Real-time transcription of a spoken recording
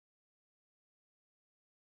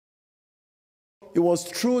it was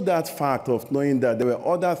through that fact of knowing that there were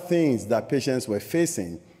other things that patients were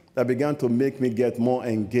facing that began to make me get more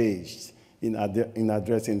engaged in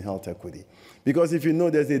addressing health equity. Because if you know,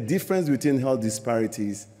 there's a difference between health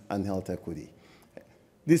disparities and health equity.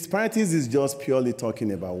 Disparities is just purely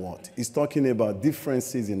talking about what? It's talking about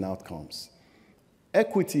differences in outcomes.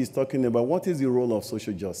 Equity is talking about what is the role of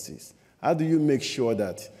social justice. How do you make sure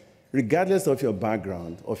that regardless of your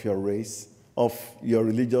background, of your race, of your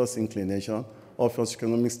religious inclination, of your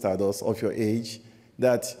economic status, of your age,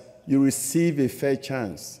 that you receive a fair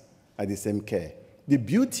chance at the same care? The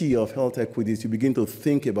beauty of health equity is you begin to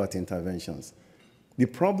think about interventions. The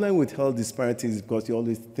problem with health disparities is because you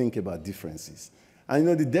always think about differences. And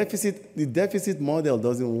the deficit model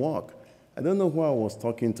doesn't work. I don't know who I was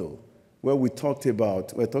talking to, where we're talking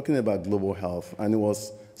about global health, and it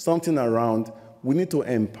was something around, we need to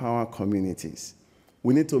empower communities.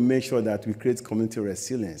 We need to make sure that we create community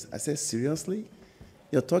resilience. I said, seriously?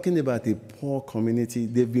 You're talking about a poor community.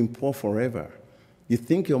 They've been poor forever. You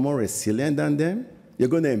think you're more resilient than them? You're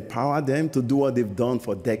going to empower them to do what they've done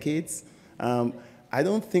for decades? I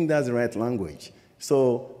don't think that's the right language.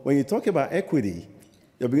 So when you talk about equity,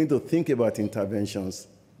 you're beginning to think about interventions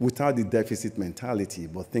without the deficit mentality,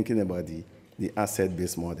 but thinking about the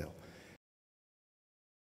asset-based model.